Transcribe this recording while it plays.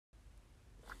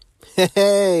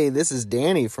Hey, this is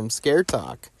Danny from Scare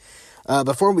Talk.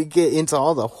 Before we get into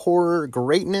all the horror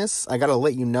greatness, I gotta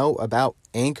let you know about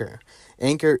Anchor.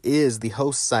 Anchor is the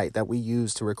host site that we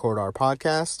use to record our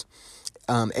podcast.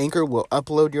 Anchor will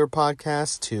upload your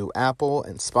podcast to Apple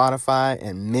and Spotify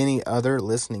and many other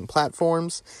listening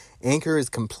platforms. Anchor is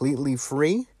completely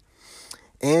free,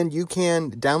 and you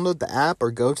can download the app or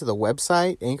go to the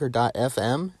website,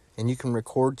 anchor.fm, and you can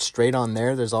record straight on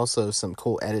there. There's also some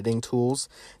cool editing tools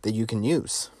that you can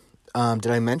use. Did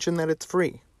I mention that it's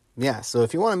free? Yeah, so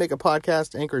if you want to make a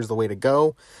podcast, Anchor is the way to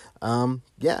go.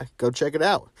 Go check it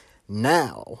out.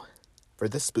 Now, for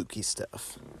the spooky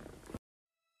stuff.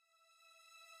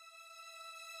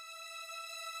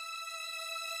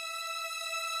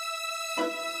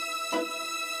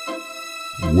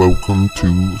 Welcome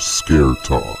to Scare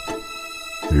Talk,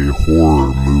 a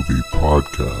horror movie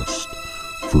podcast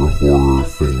for horror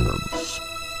fans.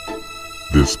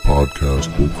 This podcast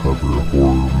will cover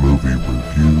horror movie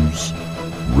reviews,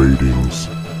 ratings,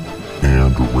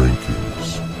 and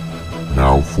rankings.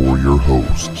 Now for your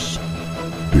hosts,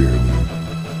 Danny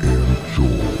and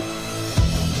Joel.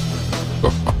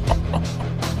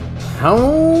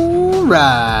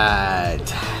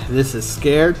 Alright, this is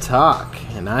Scare Talk,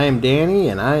 and I am Danny,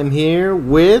 and I am here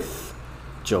with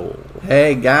Joel.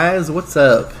 Hey guys, what's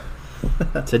up?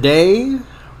 Today,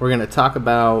 we're going to talk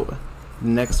about the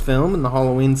next film in the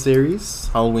Halloween series,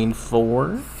 Halloween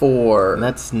 4. And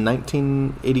that's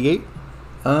 1988,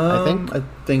 I think. I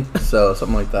think so,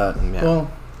 something like that. Yeah.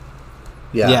 Well,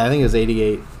 yeah. Yeah, I think it was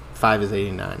 88. 5 is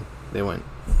 89. They went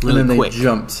really and then quick they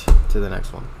jumped to the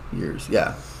next one. years.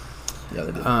 Yeah. Yeah,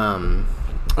 they did.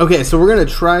 Okay, so we're going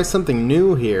to try something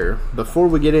new here. Before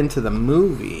we get into the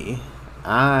movie,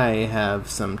 I have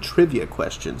some trivia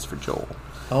questions for Joel.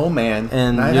 Oh, man.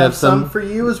 And I you have have some for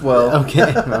you as well.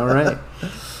 Okay, all right.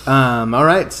 All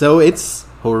right, so it's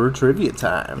horror trivia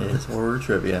time. It's horror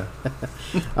trivia.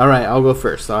 All right, I'll go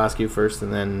first. I'll ask you first,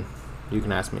 and then you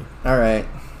can ask me. All right.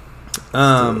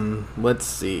 Let's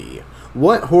see.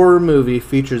 What horror movie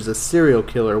features a serial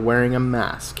killer wearing a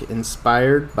mask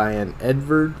inspired by an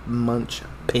Edvard Munch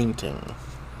painting?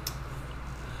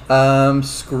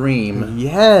 Scream.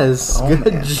 Yes, Oh,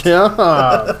 good man.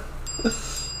 job.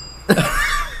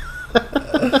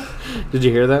 Did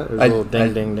you hear that? There's a little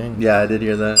ding, ding, ding. Yeah, I did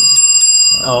hear that.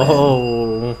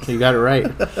 Oh, you got it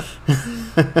right.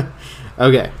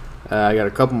 Okay, I got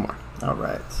a couple more. All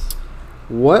right.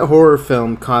 What horror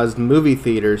film caused movie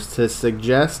theaters to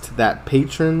suggest that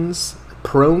patrons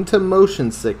prone to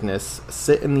motion sickness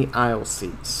sit in the aisle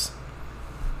seats?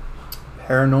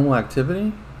 Paranormal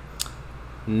Activity?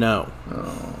 No.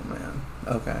 Oh, man.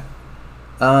 Okay.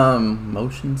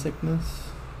 Motion sickness?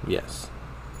 Yes.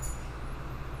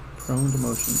 Prone to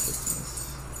motion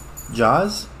sickness.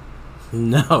 Jaws?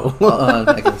 No.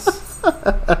 I guess.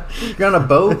 You're on a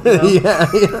boat? You know? Yeah.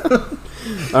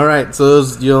 All right, so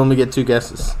you only get 2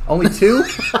 guesses. Only 2?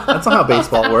 That's not how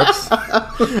baseball works. All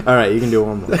right, you can do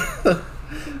one more.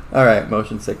 All right,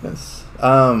 motion sickness.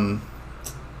 I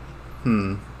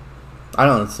don't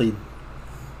know. See.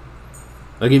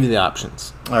 I'll give you the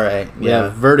options. All right. We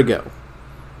have Vertigo,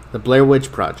 The Blair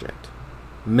Witch Project,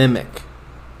 Mimic,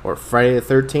 or Friday the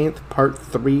 13th, Part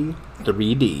 3,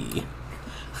 3D.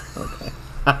 Okay.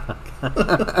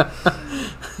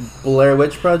 Blair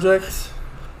Witch Project.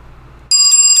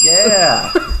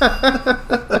 Yeah.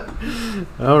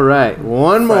 All right,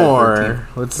 one Friday the more.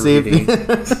 13th, Let's see if you,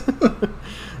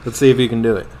 let's see if you can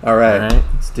do it. All right. All right.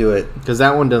 Let's do it. Because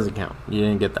that one doesn't count. You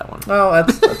didn't get that one. Oh,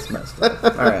 that's messed up.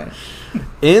 All right.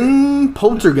 In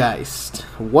Poltergeist,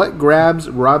 what grabs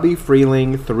Robbie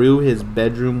Freeling through his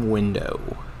bedroom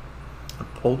window?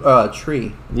 A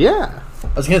tree. Yeah.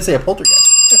 I was gonna say a poltergeist.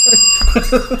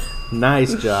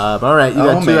 Nice job. All right, you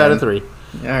got 2 out of 3.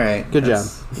 All right. Good job.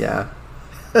 Yeah.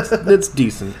 That's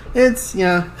decent. It's would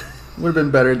have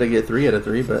been better to get 3 out of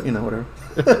 3, but whatever.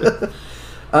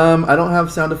 I don't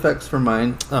have sound effects for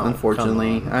mine, Oh,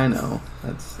 unfortunately. come on. I know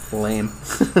that's lame.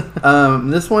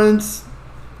 This one's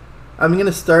I'm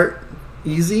gonna start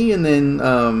easy, and then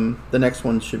the next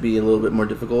one should be a little bit more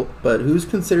difficult. But who's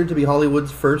considered to be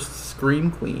Hollywood's first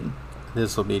scream queen?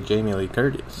 This will be Jamie Lee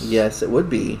Curtis. Yes, it would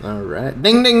be. All right.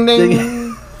 Ding, ding,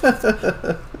 ding.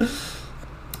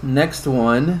 Next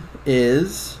one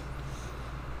is,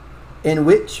 in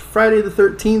which Friday the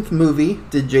 13th movie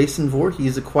did Jason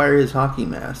Voorhees acquire his hockey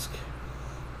mask?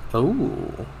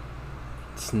 Oh.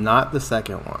 It's not the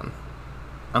second one.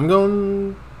 I'm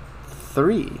going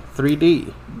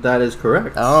 3D. That is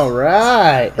correct. All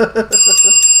right.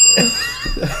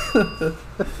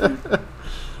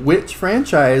 Which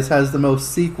franchise has the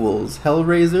most sequels,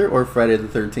 Hellraiser or Friday the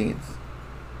 13th?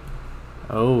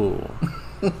 Oh.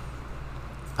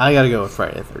 I gotta go with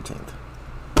Friday the 13th.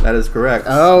 That is correct.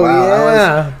 Oh, Wow,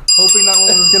 yeah. I was hoping that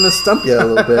one was going to stump you a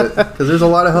little bit. Because there's a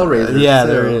lot of Hellraisers. Yeah, too.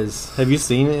 there is. Have you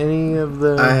seen any of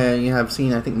the... I have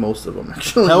seen, I think, most of them,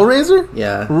 actually. Hellraiser?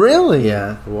 Yeah. Really?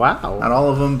 Yeah. Wow. Not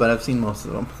all of them, but I've seen most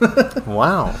of them.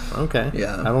 Wow. Okay.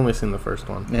 Yeah. I've only seen the first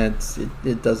one. Yeah,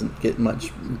 it doesn't get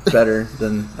much better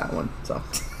than that one. So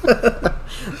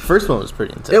First one was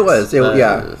pretty intense. It was.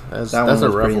 Yeah. That's that a one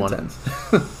was rough pretty one. intense.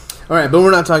 All right, but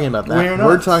we're not talking about that. We're not.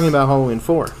 We're talking about Halloween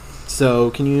 4. So,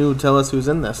 can you tell us who's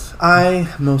in this?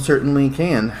 I most certainly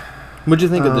can. What'd you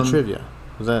think of the trivia?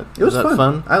 Was that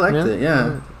fun? I liked it.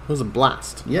 Yeah. It was a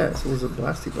blast. Yes, it was a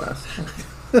blasty blast.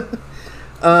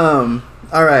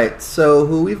 All right. So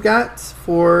who we've got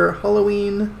for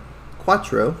Halloween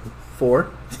Quattro 4?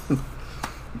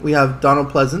 We have Donald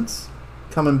Pleasance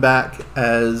coming back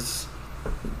as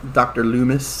Dr.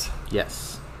 Loomis. Yes.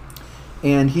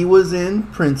 And he was in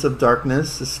Prince of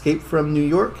Darkness, Escape from New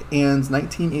York, and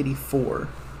 1984.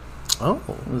 Oh.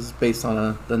 It was based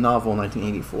on the novel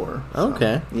 1984. So,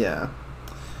 Okay. yeah.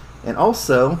 And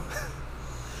also,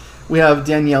 we have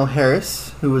Danielle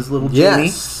Harris, who was Little Jamie.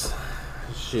 Yes.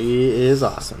 She is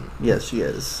awesome. Yes, she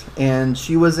is. And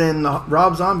she was in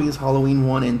Rob Zombie's Halloween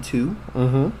 1 and 2.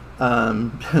 Mm-hmm.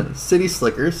 City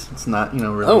Slickers. It's not,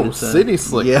 related Oh, to... City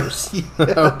Slickers. Yeah.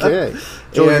 Okay.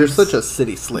 George, you're And- such a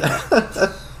city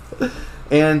slicker.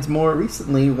 And more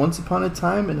recently, Once Upon a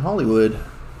Time in Hollywood.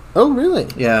 Oh, really?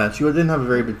 Yeah, she didn't have a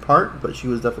very big part, but she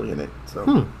was definitely in it. So,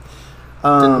 Didn't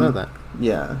know that.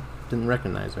 Yeah. Didn't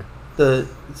recognize her. This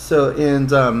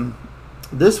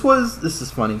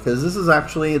is funny because this is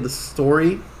actually the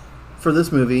story for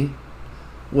this movie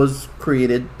was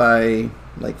created by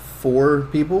like 4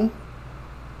 people,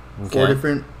 Okay. 4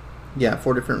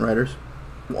 different writers.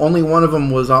 Only one of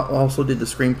them was also did the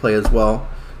screenplay as well.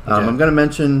 Okay. I'm going to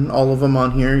mention all of them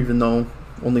on here, even though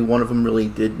only one of them really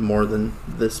did more than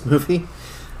this movie.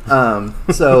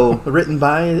 So written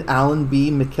by Alan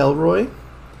B. McElroy.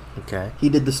 Okay. He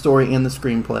did the story and the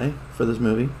screenplay for this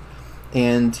movie.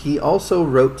 And he also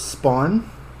wrote Spawn,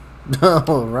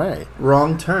 Oh, right.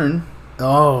 Wrong Turn,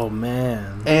 Oh,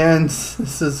 man. and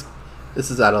this is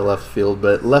out of left field,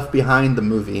 but Left Behind the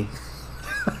movie.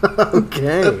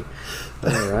 Okay.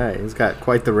 All right. He's got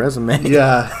quite the resume.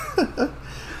 Yeah.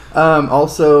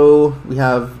 Also, we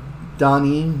have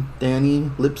Danny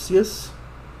Lipsius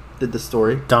did the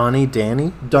story. Danny?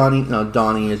 Donnie,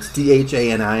 it's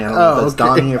Dhani. I don't know Oh, if it's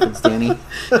okay. Donnie or if it's Danny,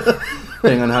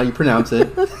 depending on how you pronounce it.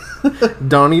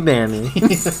 Donnie Danny. Did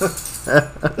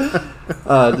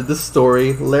the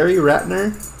story. Larry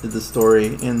Ratner did the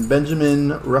story, and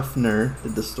Benjamin Ruffner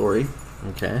did the story.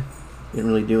 Okay. Didn't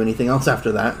really do anything else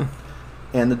after that.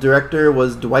 And the director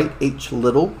was Dwight H.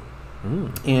 Little,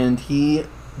 and he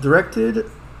directed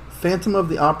Phantom of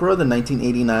the Opera, the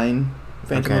 1989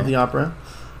 Phantom Okay. of the Opera,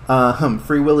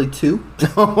 Free Willy 2,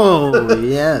 Oh,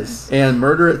 yes. and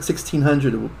Murder at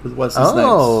 1600 with Wesley Snipes.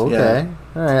 Oh, okay.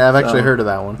 All right. I've actually So- heard of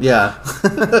that one. Yeah.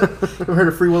 Ever heard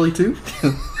of Free Willy 2?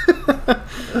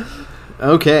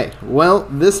 Okay. Well,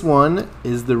 this one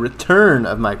is The Return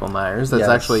of Michael Myers. That's Yes.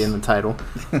 actually in the title.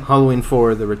 Halloween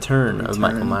 4, The Return of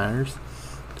Michael Return. Myers.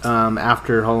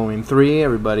 After Halloween 3,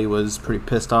 everybody was pretty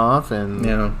pissed off, and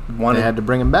they had to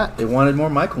bring him back. They wanted more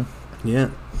Michael. Yeah.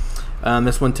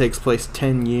 This one takes place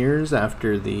 10 years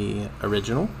after the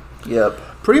original. Yep.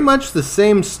 Pretty much the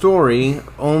same story,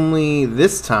 only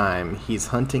this time he's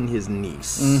hunting his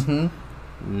niece, Mm-hmm.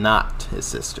 not his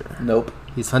sister. Nope.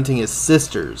 He's hunting his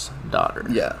sister's daughter.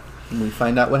 Yeah. And we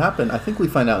find out what happened. I think we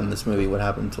find out in this movie what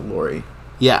happened to Lori.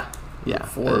 Yeah. Yeah.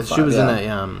 4 or She 5, was yeah. in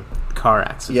a car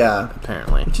accident, Yeah.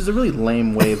 apparently. Which is a really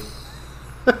lame way.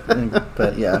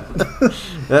 But yeah.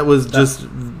 That was just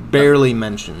barely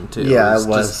mentioned, too. Yeah, it it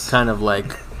was. just kind of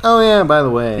like, oh, yeah, by the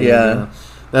way. Yeah.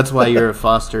 That's why you're a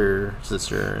foster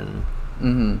sister and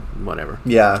Mm-hmm. whatever.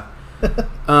 Yeah.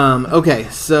 Okay,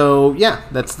 so yeah,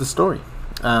 that's the story.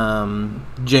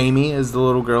 Jamie is the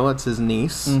little girl. It's his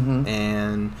niece, Mhm.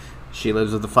 and she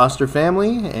lives with the foster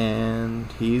family, and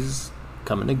he's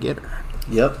coming to get her.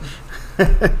 Yep.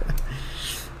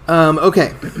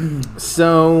 Okay,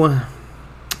 so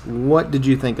what did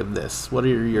you think of this? What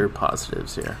are your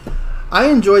positives here? I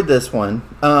enjoyed this one.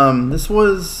 This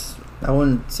was, I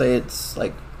wouldn't say it's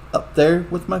like up there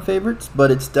with my favorites,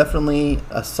 but it's definitely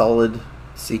a solid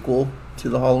sequel to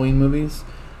the Halloween movies.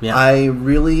 Yeah. I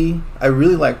really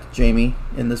liked Jamie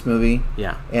in this movie,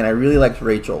 Yeah, and I really liked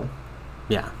Rachel,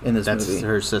 yeah. in this That's movie.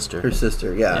 her sister. her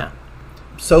sister. Yeah. Yeah.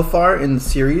 So far in the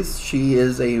series, she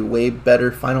is a way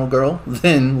better final girl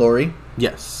than Lori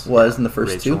Yes. was in the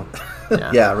first Rachel. two.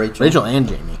 Yeah. Yeah, Rachel. Rachel and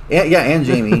Jamie. Yeah, and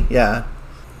Jamie. Yeah.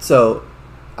 So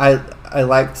I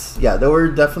liked, there were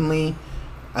definitely,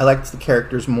 I liked the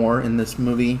characters more in this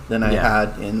movie than I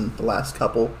had in the last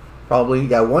couple. Probably,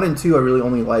 1 and 2, I really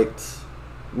only liked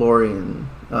Laurie and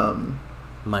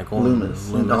Michael Loomis.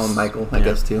 Loomis. Oh, Michael, I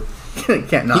guess too.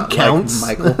 Can't not he counts.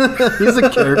 like Michael. He's a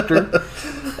character.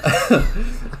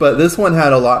 But this one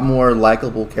had a lot more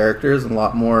likable characters and a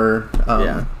lot more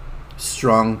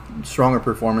stronger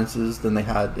performances than they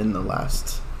had in the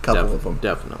last couple of them.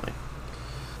 Definitely.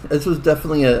 This was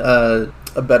definitely a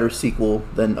better sequel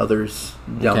than others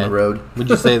down the road. Would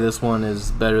you say this one is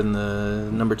better than the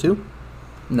number 2?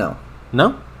 No.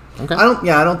 No? Okay.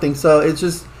 I don't think so. It's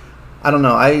just, I don't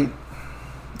know.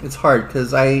 It's hard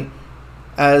because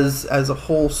as a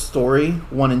whole story,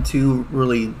 1 and 2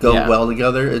 really go well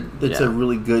together. It's a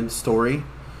really good story.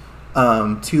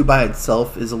 2 by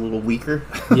itself is a little weaker.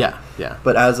 Yeah.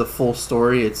 But as a full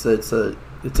story, it's a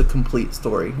complete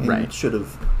story. And it should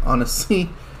have honestly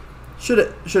should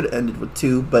have ended with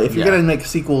 2. But if you're gonna make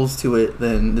sequels to it,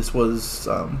 then this was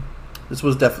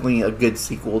definitely a good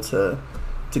sequel to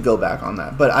go back on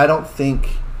that. But I don't think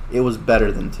it was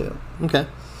better than 2. Okay.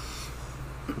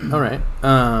 All right.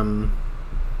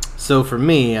 So for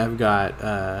me, I've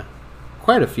got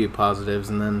quite a few positives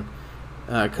and then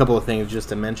a couple of things just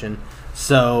to mention.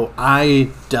 So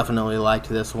I definitely liked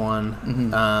this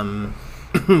one.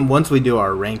 Mm-hmm. Once we do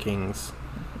our rankings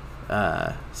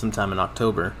sometime in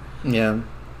October,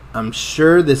 I'm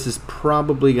sure this is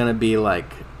probably going to be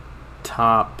like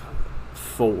top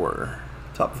 4.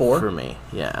 Top 4? For me,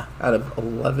 yeah. Out of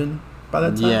 11 by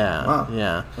that time? Yeah, wow.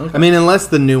 Yeah. Okay. I mean, unless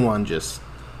the new one just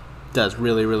does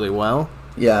really, really well.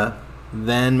 Yeah.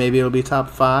 Then maybe it'll be top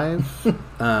 5.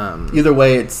 Either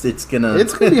way, it's gonna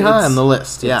be high on the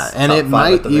list, and it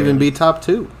might even be top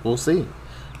 2. We'll see.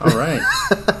 All right.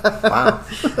 Wow.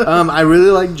 I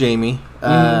really like Jamie.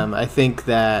 I think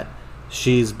that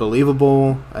she's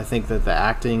believable. I think that the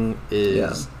acting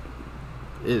is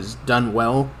done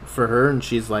well for her, and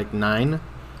she's like 9,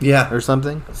 or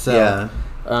something. So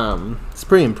it's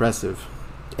pretty impressive,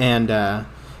 and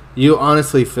you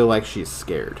honestly feel like she's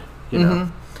scared, you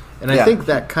know. And I think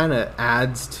that kind of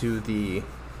adds to the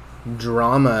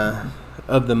drama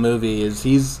of the movie. Is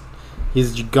he's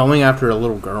going after a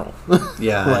little girl?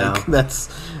 Yeah, like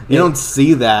that's you don't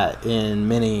see that in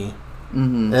many,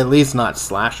 at least not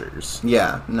slashers.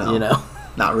 Yeah, no, you know,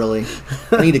 not really.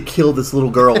 I need to kill this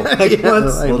little girl.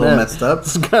 It's a little messed up.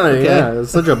 It's kind of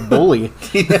it's such a bully.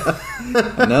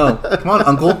 I know. Come on,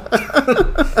 Uncle.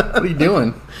 What are you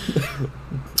doing?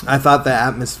 I thought the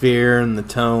atmosphere and the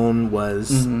tone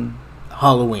was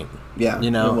Halloween. Yeah,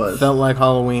 you know, it was. Felt like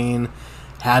Halloween.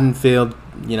 Haddonfield,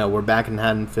 you know, we're back in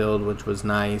Haddonfield, which was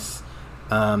nice.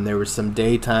 There was some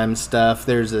daytime stuff.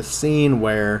 There's a scene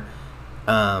where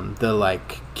the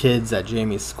like kids at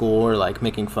Jamie's school are like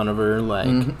making fun of her, like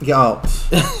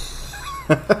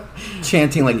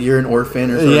chanting like you're an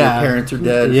orphan or something. Your parents are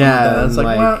dead. Yeah, it's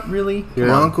like what? Really? Your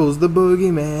uncle's the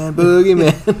boogeyman,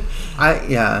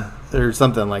 boogeyman. Or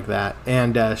something like that.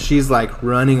 And she's like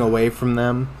running away from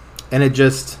them, and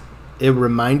it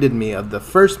reminded me of the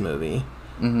first movie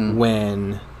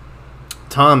when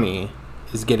Tommy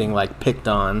is getting like picked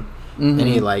on, and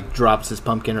he like drops his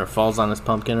pumpkin or falls on his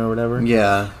pumpkin or whatever.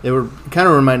 Yeah, it kind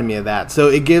of reminded me of that. So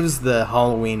it gives the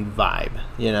Halloween vibe,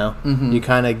 you know. You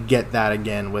kind of get that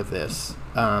again with this.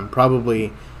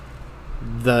 Probably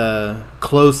the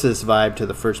closest vibe to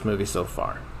the first movie so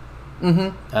far,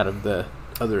 out of the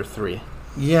other 3.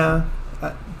 Yeah,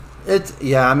 I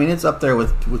mean it's up there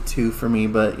with 2 for me,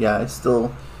 but I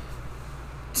still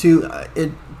 2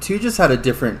 just had a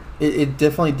different. It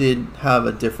definitely did have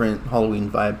a different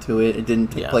Halloween vibe to it. It didn't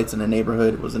take place in a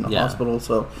neighborhood. It was in a hospital,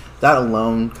 so that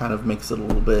alone kind of makes it a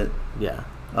little bit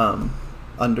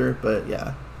under. But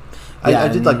I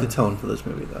did like the tone for this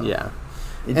movie though. Yeah,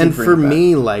 and for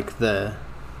me, like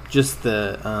just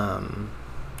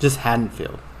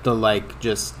Haddonfield, the like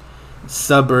just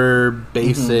suburb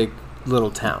basic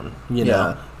little town, you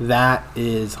know, that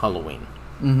is Halloween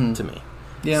to me.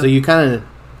 So you kind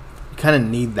of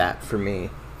need that for me,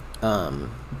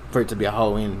 for it to be a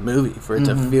Halloween movie, for it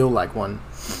to feel like one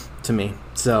to me.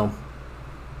 So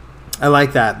I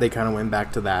like that they kind of went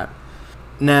back to that.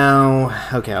 Now,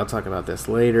 okay, I'll talk about this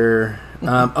later.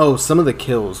 Some of the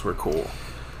kills were cool.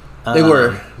 They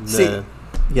were.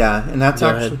 And that's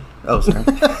actually. Oh, sorry.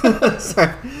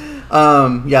 Sorry.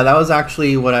 That was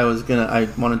actually what I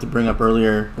wanted to bring up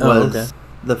earlier was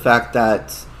the fact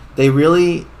that they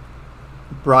really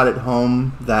brought it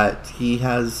home that he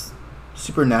has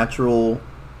supernatural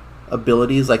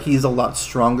abilities. Like he's a lot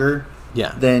stronger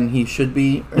than he should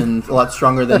be, and a lot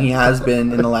stronger than he has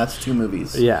been in the last 2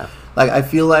 movies. Yeah. Like I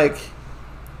feel like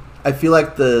I feel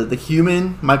like the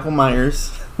human Michael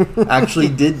Myers actually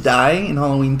did die in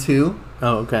Halloween 2.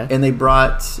 Oh, okay. And they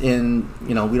brought in,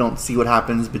 we don't see what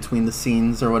happens between the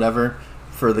scenes or whatever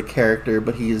for the character,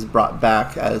 but he is brought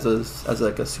back as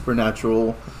like a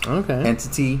supernatural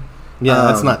entity. Yeah,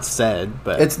 that's not said,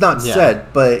 but it's not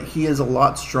said, but he is a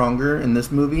lot stronger in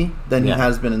this movie than he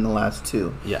has been in the last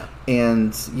 2. Yeah.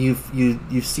 And you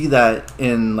see that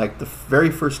in like the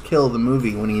very first kill of the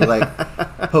movie when he like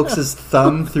pokes his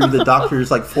thumb through the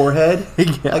doctor's like forehead.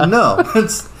 Yeah. Like no,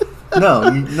 it's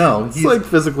like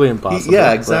physically impossible.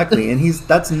 Yeah, exactly. And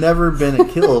that's never been a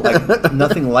kill. Like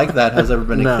nothing like that has ever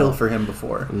been a kill for him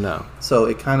before. No. So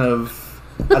it kind of,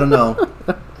 I don't know.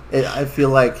 I feel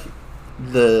like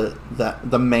the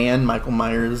man Michael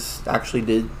Myers actually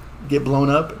did get blown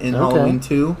up in Halloween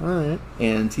 2. All right.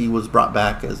 And he was brought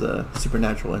back as a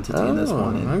supernatural entity in this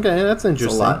one. And that's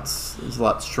interesting. He's a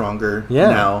lot stronger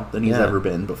now than he's ever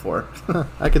been before.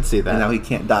 I could see that. And now he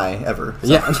can't die ever. So.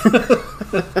 Yeah.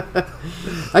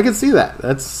 I could see that.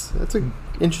 That's an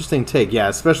interesting take. Yeah,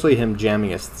 especially him jamming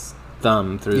his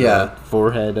thumb through the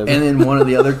forehead of And then one of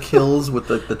the other kills with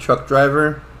the truck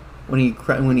driver when he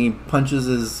punches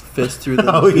his fist through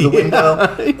the window,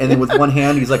 and then with one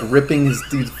hand he's like ripping his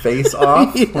dude's face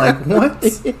off. Like what?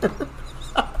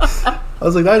 I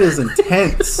was like, that is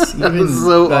intense. That was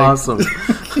so awesome.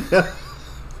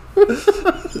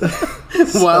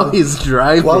 While he's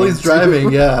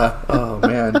driving. Yeah. Oh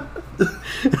man.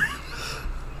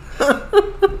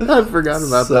 I forgot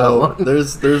about that one.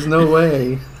 There's no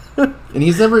way. And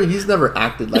he's never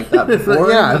acted like that before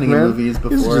in any movies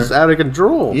before. He's just out of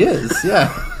control. He is,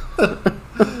 yeah.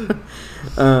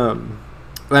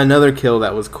 Another kill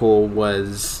that was cool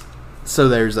was, so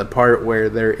there's a part where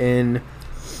they're in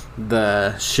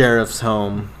the sheriff's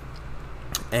home,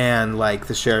 and like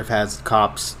the sheriff has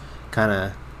cops kind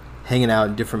of hanging out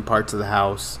in different parts of the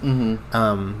house.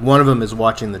 Mm-hmm. One of them is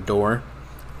watching the door,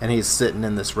 and he's sitting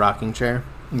in this rocking chair.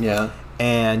 Yeah.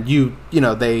 And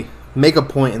they make a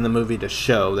point in the movie to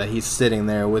show that he's sitting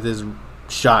there with his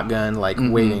shotgun, like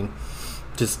waiting,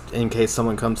 just in case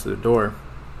someone comes to the door.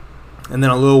 And then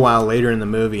a little while later in the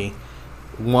movie,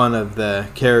 one of the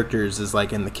characters is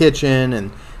like in the kitchen,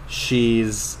 and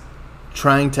she's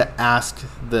trying to ask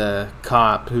the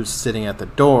cop who's sitting at the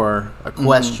door a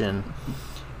question,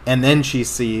 and then she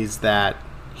sees that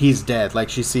he's dead. Like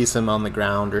she sees him on the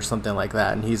ground or something like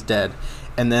that, and he's dead.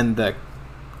 And then the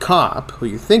cop, who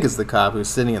you think is the cop who's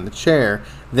sitting in the chair,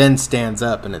 then stands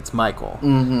up, and it's Michael.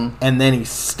 And then he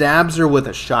stabs her with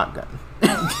a shotgun.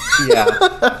 Yeah.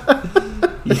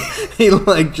 He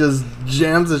like just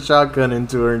jams a shotgun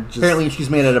into her. Apparently she's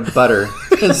made out of butter.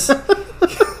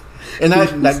 And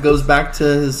that goes back to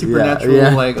his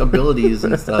supernatural like abilities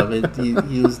and stuff.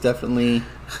 He was definitely.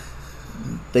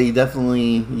 They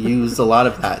definitely used a lot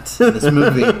of that in this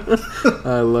movie.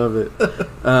 I love it.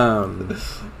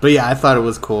 But yeah, I thought it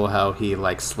was cool how he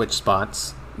like switched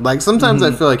spots. Like sometimes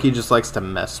I feel like he just likes to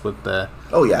mess with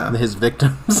his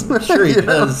victims. I'm sure he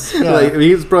does. Yeah. Like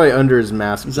he's probably under his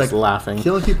mask, he's just like, laughing.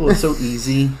 Killing people is so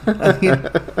easy. I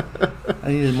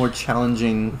need a more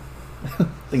challenging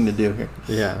thing to do here.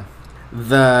 Yeah.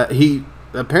 He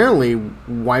apparently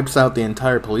wipes out the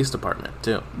entire police department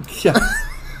too. Yeah.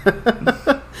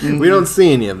 We don't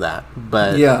see any of that,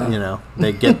 but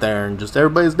they get there and just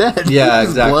everybody's dead. Yeah,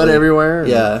 exactly. Blood everywhere.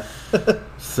 Yeah.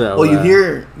 So well, you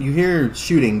hear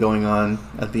shooting going on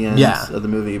at the end of the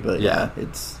movie, but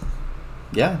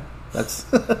that's.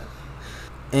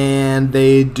 And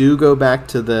they do go back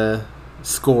to the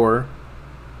score,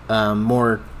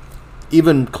 more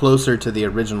even closer to the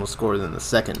original score than the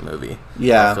second movie.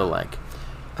 Yeah, I feel like.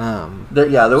 There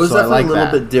was definitely a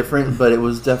little bit different, but it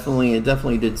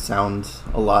definitely did sound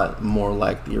a lot more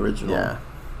like the original.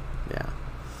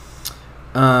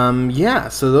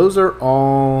 So those are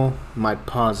all my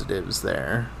positives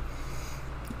there.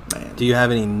 Man. Do you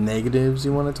have any negatives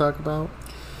you want to talk about?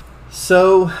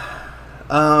 So,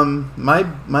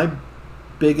 my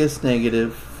biggest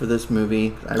negative for this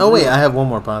movie. I have one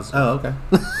more positive. Oh, okay.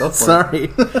 Go for Sorry.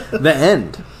 The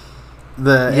end.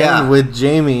 The end with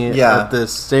Jamie at the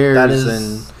stairs.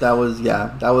 That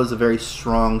was a very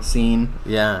strong scene.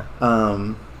 Yeah.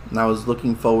 And I was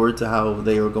looking forward to how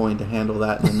they were going to handle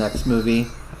that in the next movie.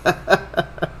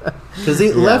 Because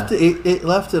it left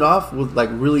it off with like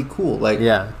really cool. Like,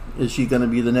 is she going to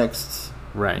be the next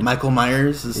Michael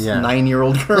Myers, this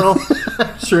 9-year-old girl?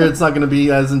 Sure, it's not going to be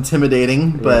as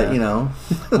intimidating, but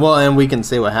Well, and we can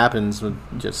say what happens.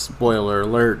 Just spoiler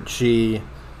alert: she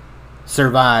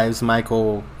survives.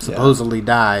 Michael supposedly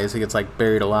dies. He gets like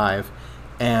buried alive,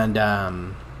 and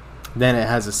then it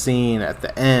has a scene at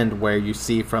the end where you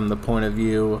see from the point of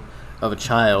view of a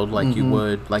child, like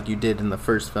like you did in the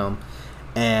first film,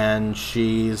 and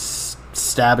she's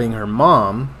stabbing her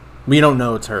mom. We don't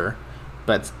know it's her,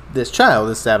 but this child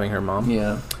is stabbing her mom.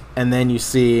 Yeah. And then you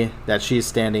see that she's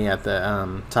standing at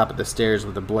the top of the stairs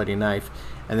with a bloody knife,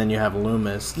 and then you have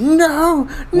Loomis. No.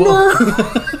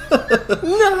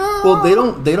 Well,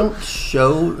 they don't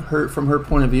show her from her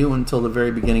point of view until the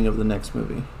very beginning of the next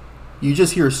movie. You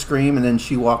just hear her scream, and then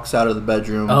she walks out of the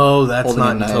bedroom. Oh, that's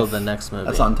not until the next movie.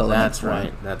 That's not until the next one.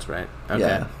 Right. That's right. Okay.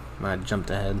 Yeah. I jumped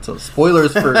ahead. So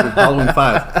spoilers for Halloween 5.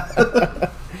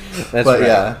 That's but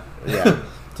right. Yeah.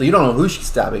 So you don't know who she's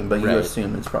stabbing, but you Right.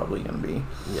 assume it's probably going to be.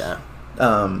 Yeah.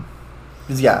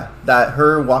 Because that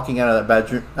her walking out of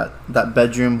that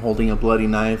bedroom holding a bloody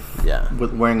knife. Yeah.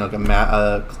 With wearing like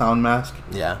a clown mask.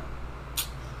 Yeah.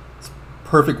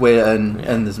 Perfect way to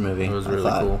end this movie. It was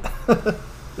really cool.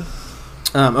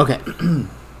 Okay.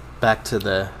 Back to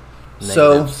the negatives.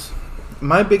 So,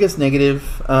 my biggest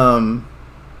negative, I'm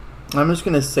just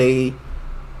going to say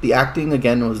the acting,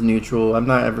 again, was neutral. I'm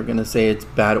not ever going to say it's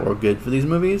bad or good for these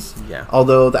movies. Yeah.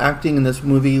 Although the acting in this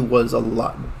movie was a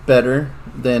lot better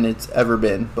than it's ever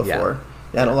been before. Yeah.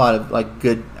 They had a lot of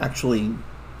good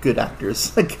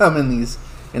actors that come in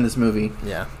this movie.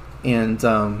 Yeah. And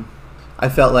I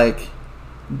felt like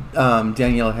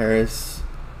Danielle Harris,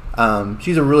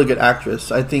 she's a really good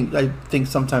actress. I think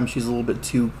sometimes she's a little bit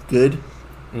too good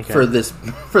for this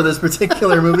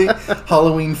particular movie.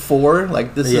 Halloween 4,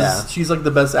 she's like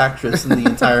the best actress in the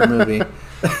entire movie.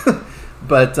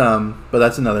 but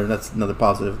that's another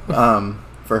positive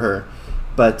for her.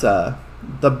 But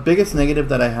the biggest negative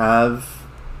that I have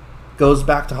goes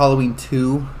back to Halloween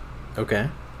 2. Okay.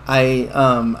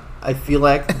 I feel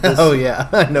like this, oh yeah,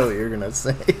 I know what you're gonna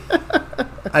say.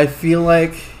 I feel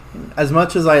like, as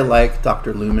much as I like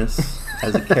Dr. Loomis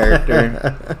as a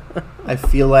character, I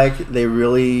feel like they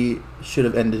really should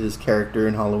have ended his character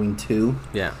in Halloween 2.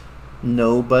 Yeah.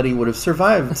 Nobody would have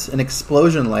survived an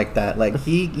explosion like that. Like,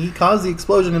 he caused the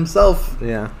explosion himself.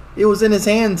 Yeah. It was in his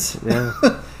hands. Yeah.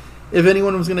 If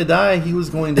anyone was going to die, he was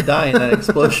going to die in that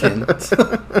explosion.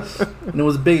 And it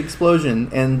was a big explosion.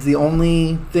 And the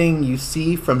only thing you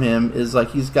see from him is,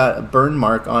 he's got a burn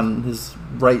mark on his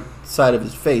right side of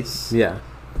his face. Yeah.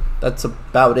 That's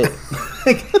about it.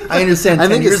 I understand. I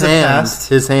think his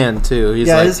hand too. He's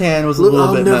his hand was a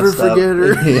little bit never messed forget up.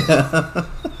 her.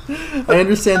 Yeah. I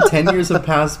understand 10 years have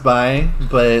passed by,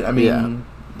 but I mean,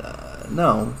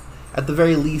 no. At the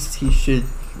very least, he should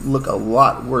look a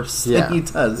lot worse than he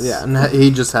does. Yeah, and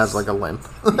he just has a limp.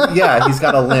 Yeah, he's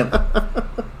got a limp.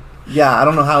 Yeah, I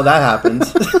don't know how that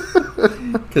happened.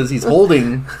 Because he's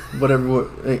holding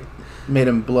whatever made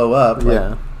him blow up.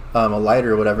 A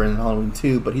lighter or whatever in Halloween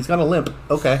 2, but he's got a limp.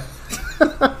 Okay.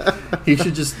 He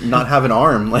should just not have an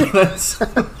arm. That's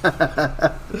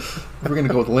we're gonna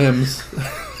go with limbs.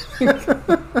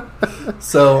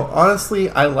 So honestly,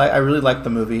 I really like the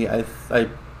movie. I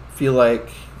feel like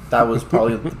that was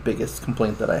probably the biggest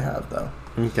complaint that I have, though.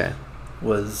 Okay.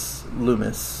 Was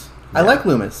Loomis. Yeah. I like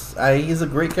Loomis. He's a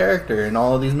great character in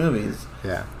all of these movies.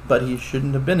 Yeah. But he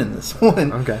shouldn't have been in this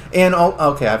one. Okay. And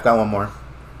okay, I've got one more.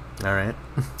 All right.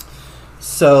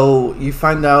 So you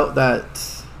find out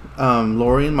that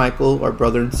Laurie and Michael are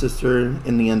brother and sister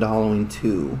in the end of Halloween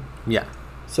 2. Yeah.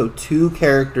 So 2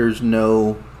 characters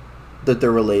know that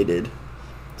they're related.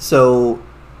 So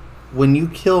when you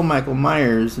kill Michael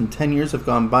Myers and 10 years have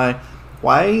gone by,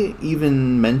 why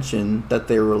even mention that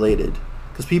they're related?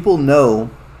 Because people know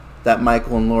that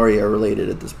Michael and Laurie are related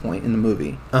at this point in the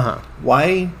movie. Uh-huh.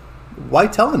 Why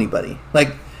tell anybody?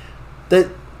 That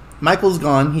Michael's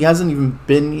gone. He hasn't even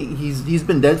been. He's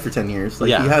been dead for 10 years.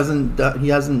 He hasn't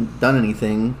done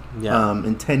anything.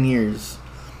 In 10 years.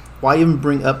 Why even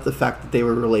bring up the fact that they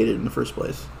were related in the first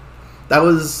place? That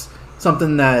was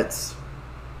something that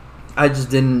I just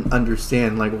didn't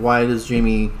understand. Why does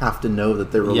Jamie have to know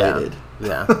that they're related?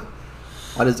 Yeah.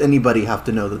 Why does anybody have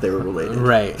to know that they were related?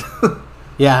 Right.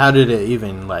 Yeah, how did it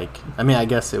even, I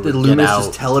guess it would Did Loomis get out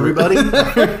just tell everybody?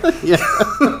 Yeah.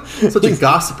 Such a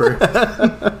gossiper.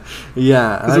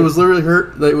 Yeah. Because it was literally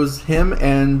her, it was him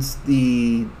and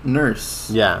the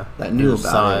nurse. Yeah. That knew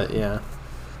about saw it. Yeah.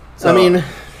 So, I mean,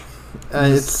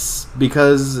 it's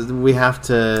because we have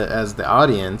to, as the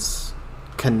audience,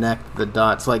 connect the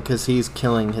dots, because he's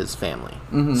killing his family.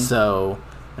 Mm-hmm. So,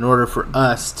 in order for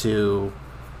us to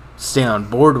stay on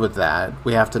board with that,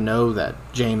 we have to know that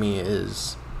Jamie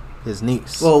is his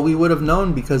niece. Well, we would have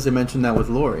known because they mentioned that with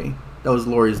Laurie. That was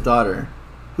Laurie's daughter,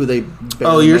 who they barely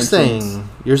oh, you're mentioned.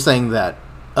 saying that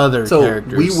other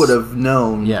characters. We would have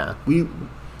known. Yeah.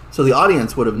 So the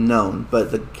audience would have known,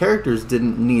 but the characters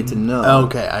didn't need to know.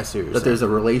 Okay, I see what you're saying. That there's a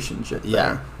relationship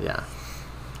there. Yeah.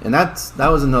 And that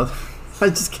was another. I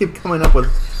just keep coming up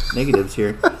with negatives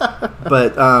here,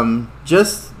 but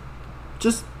just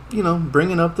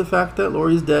bringing up the fact that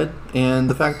Laurie's dead and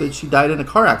the fact that she died in a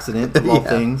car accident of all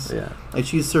things. Yeah. Like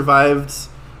she survived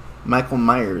Michael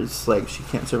Myers. Like she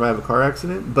can't survive a car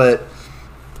accident,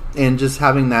 and just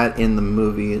having that in the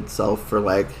movie itself for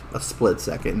like a split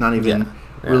second, not even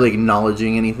really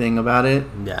acknowledging anything about it.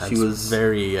 Yeah, she was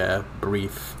very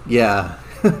brief. Yeah.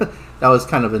 That was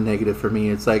kind of a negative for me.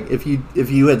 It's like if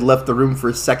you had left the room for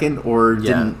a second or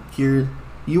didn't hear,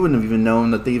 you wouldn't have even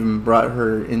known that they even brought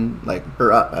her in, like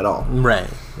her up at all. Right.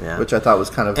 Yeah. Which I thought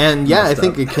was kind of I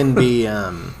think it can be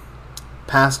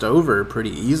passed over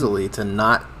pretty easily to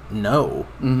not know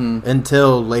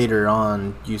until later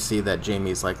on you see that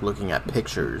Jamie's like looking at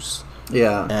pictures.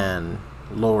 Yeah. And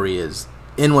Laurie is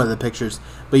in one of the pictures,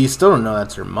 but you still don't know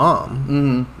that's her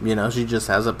mom. Mm-hmm. She just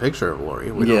has a picture of Laurie.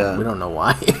 We don't know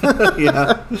why.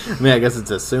 Yeah. I mean, I guess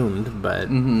it's assumed, but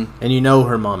and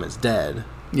her mom is dead.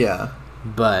 Yeah.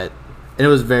 But it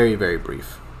was very, very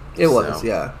brief. It was,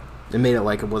 yeah. It made it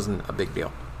like it wasn't a big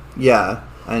deal. Yeah,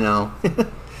 I know.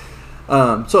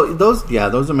 So those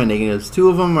are my negatives. Two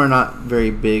of them are not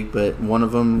very big, but one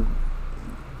of them,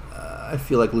 I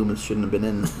feel like Loomis shouldn't have been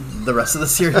in the rest of the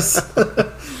series.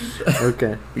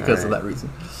 Okay. Because of that reason.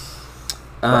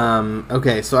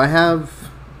 Okay, so I have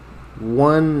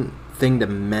one thing to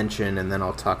mention, and then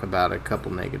I'll talk about a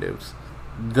couple negatives.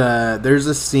 There's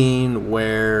a scene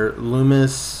where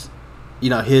Loomis,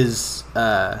 his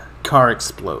car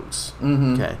explodes.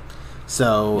 Mm-hmm. Okay.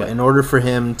 So in order for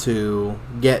him to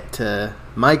get to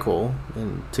Michael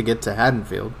and to get to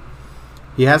Haddonfield,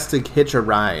 he has to hitch a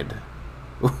ride.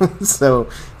 So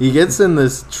he gets in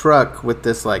this truck with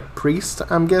this like priest,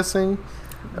 I'm guessing,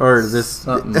 or this.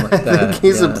 Something like that. I think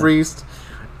he's a priest.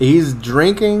 He's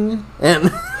drinking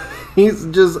and he's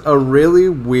just a really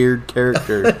weird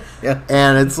character. Yeah.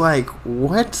 And it's like,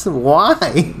 what? Why?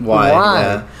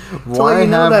 Yeah. Why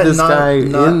have this guy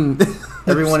in?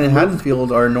 Everyone in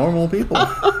Haddonfield are normal people.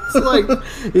 It's like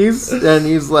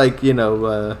he's like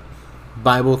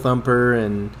Bible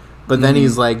thumper but then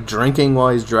he's like drinking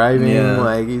while he's driving,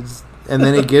 and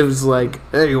then he gives like,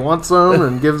 hey, you want some?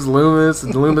 And gives Loomis,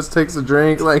 and Loomis takes a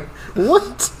drink. Like,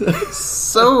 what?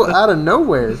 So out of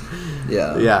nowhere.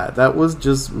 Yeah. Yeah, that was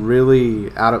just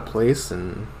really out of place,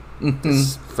 and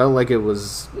just felt like it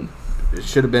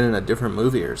should have been in a different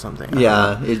movie or something.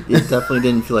 Yeah, it definitely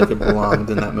didn't feel like it belonged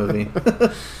in that movie.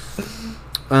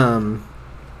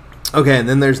 Okay, and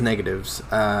then there's negatives.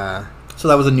 So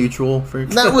that was a neutral for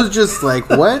that was just like,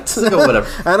 what? Whatever.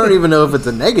 I don't even know if it's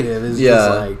a negative. It's just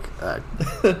like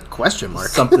a question mark.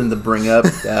 Something to bring up.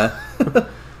 Yeah.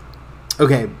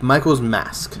 Okay, Michael's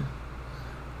mask.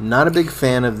 Not a big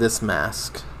fan of this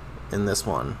mask in this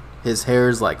one. His hair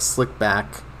is like slicked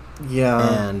back. Yeah.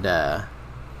 And I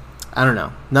don't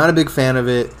know. Not a big fan of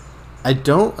it. I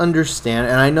don't understand,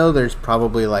 and I know there's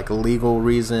probably like legal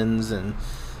reasons and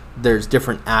there's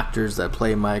different actors that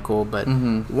play Michael, but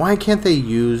why can't they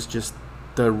use just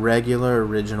the regular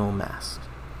original mask?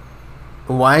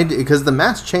 Why? Because the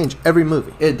masks change every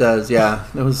movie. It does, yeah.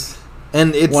 It was,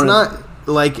 and it's not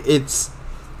like it's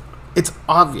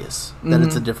obvious that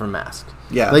it's a different mask.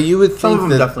 Yeah, like you would think some of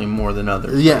them definitely more than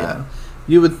others. Yeah,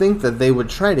 you would think that they would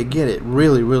try to get it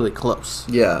really, really close.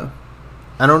 Yeah,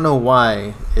 I don't know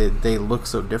why they look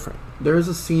so different. There is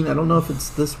a scene. I don't know if it's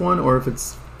this one or if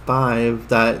it's 5,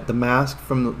 that the mask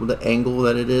from the angle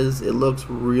that it looks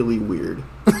really weird.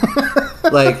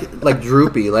 like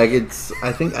droopy. Like it's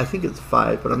I think it's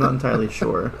 5, but I'm not entirely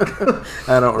sure.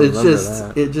 I don't remember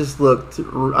that. It just looked,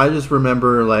 I just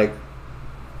remember like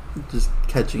just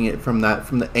catching it from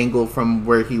the angle from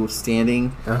where he was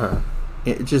standing.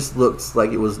 It just looks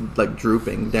like it was like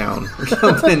drooping down or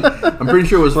something. I'm pretty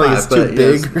sure it was 5, like it's too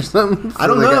big or something. I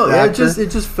don't know. It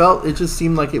just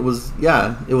seemed like it was.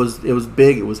 Yeah, it was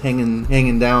big. It was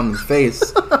hanging down his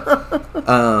face.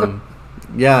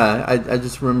 Yeah, I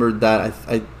just remembered that.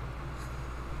 I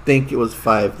think it was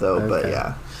 5 though,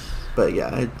 okay. but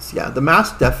yeah, the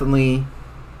mask definitely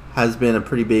has been a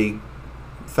pretty big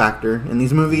factor in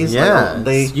these movies. Yeah, like,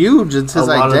 it's huge. It's his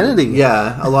identity.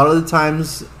 A lot of the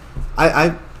times.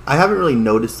 I haven't really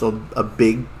noticed a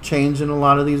big change in a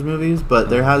lot of these movies, but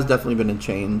there has definitely been a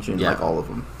change in like all of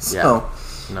them. So.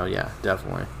 Yeah.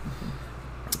 Definitely.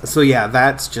 So yeah,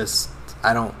 that's just,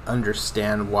 I don't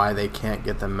understand why they can't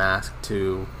get the mask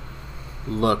to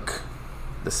look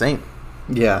the same.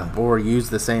 Yeah. Or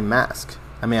use the same mask.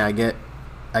 I mean, I get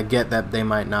that they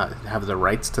might not have the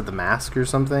rights to the mask or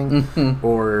something,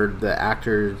 or the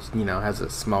actor, has a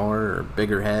smaller or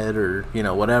bigger head or,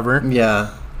 whatever.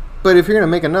 Yeah. But if you're going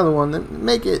to make another one, then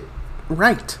make it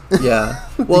right. Yeah.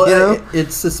 Well, You know?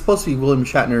 it's supposed to be William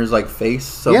Shatner's like face,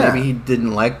 so Yeah. maybe he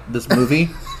didn't like this movie.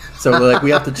 So we're like, we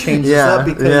have to change this Yeah, up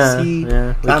because yeah, he.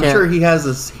 yeah. We I'm can't- sure he has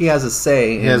a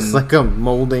say. He has in, like a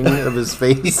molding of his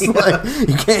face. Like,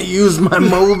 you can't use my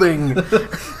molding.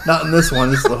 not in this one.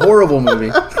 This is a horrible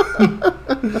movie.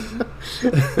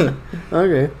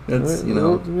 Okay. It's,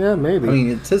 Well, yeah, maybe. I mean,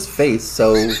 it's his face,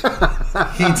 so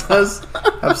he does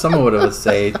have somewhat of a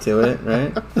say to it,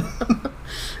 right?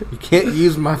 You can't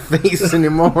use my face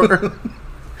anymore.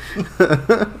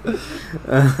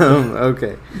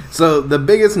 Okay. So the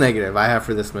biggest negative I have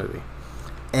for this movie,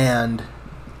 and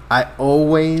I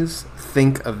always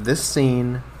think of this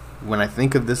scene when I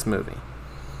think of this movie.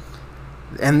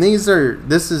 And this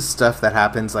is stuff that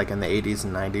happens like in the 80s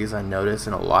and 90s, I notice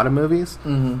in a lot of movies.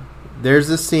 Mm-hmm. There's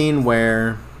a scene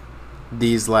where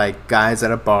these like guys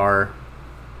at a bar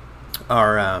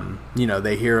are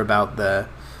they hear about the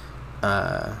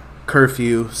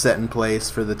curfew set in place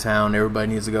for the town,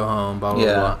 everybody needs to go home, blah blah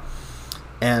blah.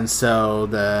 And so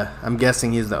I'm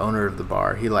guessing he's the owner of the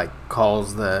bar. He like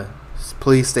calls the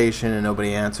police station and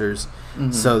nobody answers.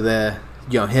 Mm-hmm. So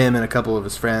him and a couple of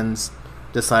his friends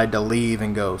decide to leave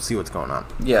and go see what's going on.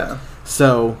 Yeah.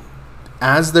 So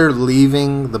as they're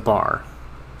leaving the bar,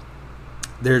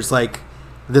 there's like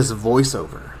this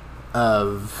voiceover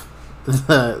of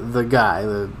the guy,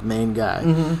 the main guy,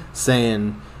 Mm-hmm.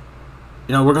 saying,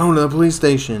 we're going to the police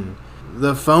station.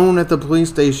 The phone at the police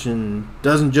station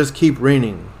doesn't just keep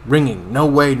ringing. No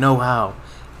way, no how.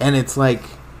 And it's like,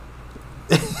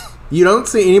 you don't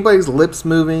see anybody's lips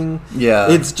moving. Yeah.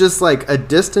 It's just like a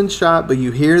distant shot, but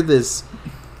you hear this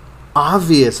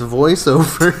obvious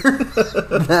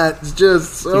voiceover that's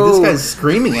just so... Dude, this guy's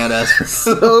screaming at us.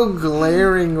 so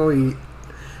glaringly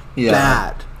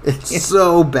bad. It's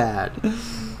so bad.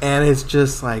 And it's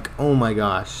just like, oh my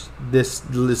gosh, this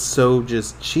is so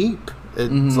just cheap.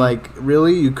 It's like,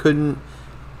 really? You couldn't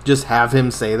just have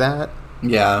him say that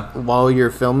Yeah. while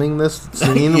you're filming this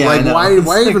scene? Yeah, I Like, know. why It's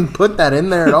like- even put that in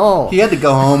there at all? He had to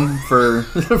go home for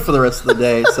the rest of the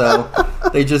day, so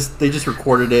they just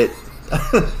recorded it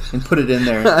and put it in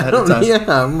there ahead of time. Yeah,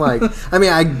 I'm like, I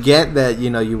mean, I get that,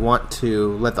 you want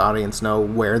to let the audience know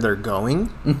where they're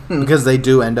going because they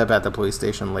do end up at the police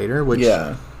station later, which,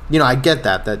 Yeah. I get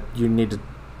that you need to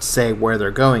say where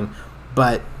they're going,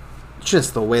 but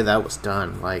just the way that was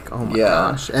done, like, oh my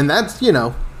gosh. And that's,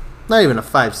 not even a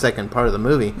 5-second part of the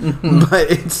movie,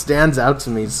 but it stands out to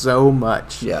me so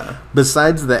much. Yeah.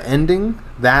 Besides the ending,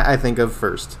 that I think of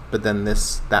first, but then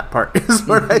that part is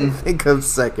what I think of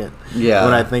second. Yeah.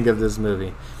 When I think of this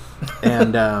movie,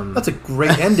 and That's a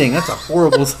great ending. That's a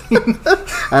horrible scene.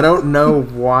 I don't know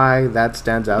why that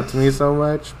stands out to me so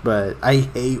much, but I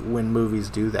hate when movies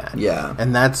do that. Yeah.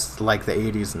 And that's like the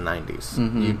 80s and 90s.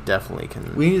 You definitely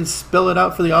can. We need to spell it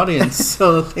out for the audience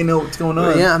so that they know what's going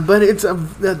on. Yeah, but it's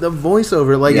the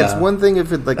voiceover. Like, it's Yeah. one thing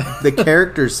if it like the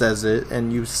character says it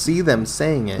and you see them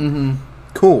saying it. Mm-hmm.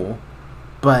 Cool.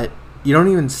 But you don't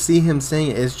even see him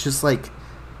saying it. It's just like,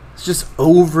 it's just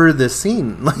over the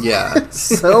scene. Like, Yeah. it's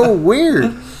so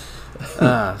weird.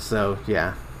 So,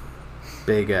 yeah.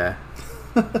 Big, I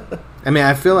mean,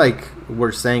 I feel like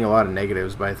we're saying a lot of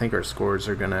negatives, but I think our scores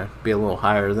are going to be a little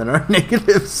higher than our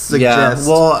negatives suggest. Yeah.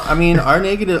 Well, I mean, our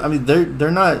negative. I mean,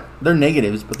 they're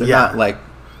negatives, but they're not like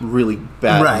really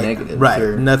bad negatives. Right.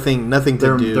 They're, Nothing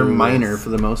to do. They're minor with- for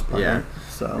the most part. Yeah.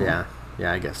 So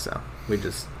Yeah, I guess so. We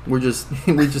just we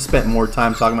just spent more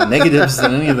time talking about negatives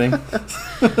than anything.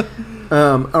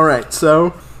 all right,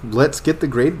 so let's get the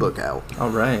grade book out. All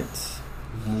right.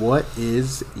 What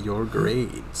is your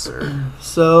grade, sir?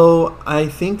 So I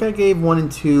think I gave 1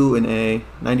 and 2 an A,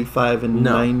 95 and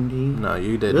No. 90. No,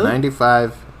 you did Really?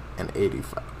 95 and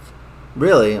 85.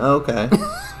 Really? Oh, okay.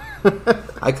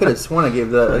 I could have sworn I gave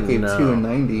 2 and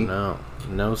 90.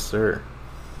 No, sir.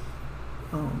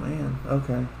 Oh man.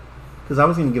 Okay. Because I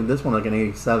was going to give this one like an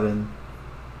 87,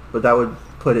 but that would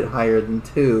put it higher than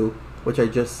 2, which I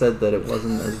just said that it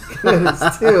wasn't as good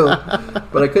as 2.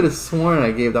 But I could have sworn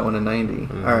I gave that one a 90.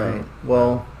 Mm-hmm. All right.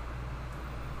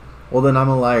 Well, then I'm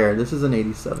a liar. This is an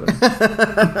 87.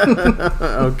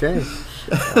 Okay.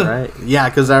 All right. Yeah,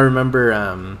 because I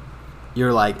remember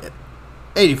you're like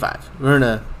 85. We're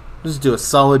gonna just do a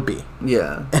solid B.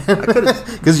 Yeah. I could have.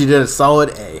 Because you did a solid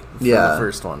A for Yeah. the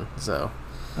first one. So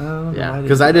Oh, yeah,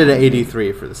 because I did an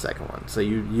 83 for the second one. So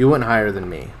you went higher than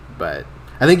me, but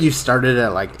I think you started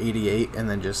at like 88 and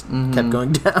then just kept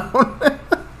going down.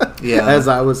 Yeah. As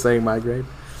I was saying my grade.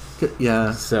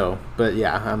 Yeah. So, but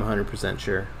yeah, I'm 100%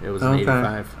 sure it was an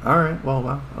 85. All right. Well,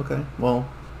 wow. Okay. Well,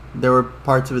 there were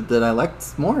parts of it that I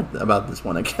liked more about this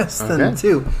one, I guess, than Okay.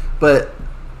 2. But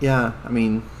yeah, I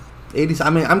mean, 80. I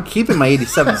mean, I'm keeping my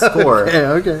 87 score.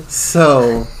 Okay.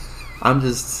 So, I'm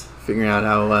just figuring out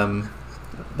how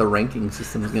the ranking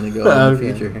system is going to go in the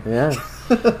future. Yeah.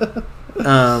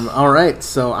 All right.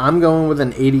 So I'm going with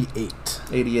an 88.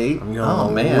 88. I'm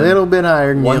going a little bit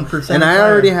higher than 1% you. And I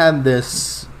higher. already had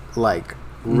this like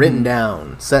written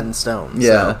down, set in stone. Yeah.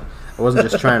 So I wasn't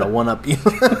just trying to one up you.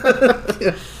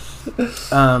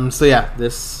 So yeah,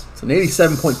 this. It's an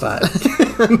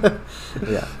 87.5.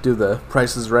 Yeah. Do the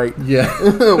prices right. Yeah.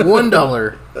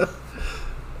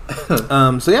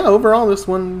 $1. So yeah, overall this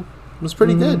one was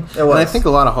pretty good. It was. And I think a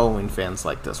lot of Halloween fans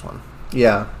like this one,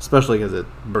 Yeah. especially because it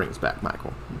brings back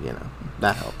Michael. You know,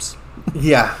 that helps.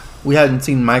 Yeah. We hadn't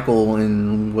seen Michael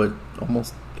in, what,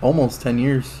 almost 10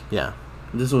 years. Yeah.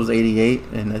 This was 88,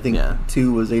 and I think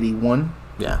 2 was 81.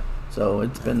 Yeah. So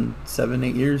it's been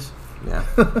 7-8 years. Yeah.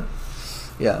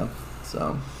 Yeah.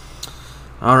 So.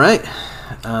 All right.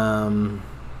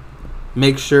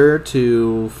 Make sure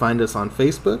to find us on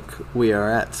Facebook. We are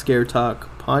at Scare Talk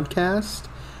Podcast.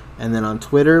 And then on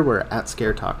Twitter, we're at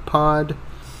Scare Talk Pod.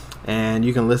 And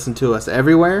you can listen to us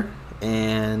everywhere.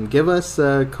 And give us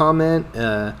a comment,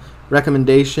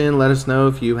 recommendation. Let us know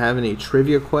if you have any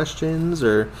trivia questions,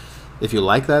 or if you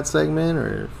like that segment,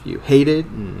 or if you hate it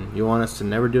and you want us to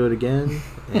never do it again.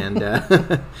 And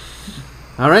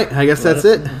all right, I guess that's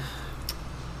it.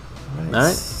 All All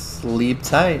right. Sleep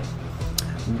tight.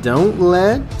 Don't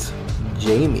let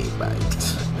Jamie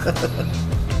bite.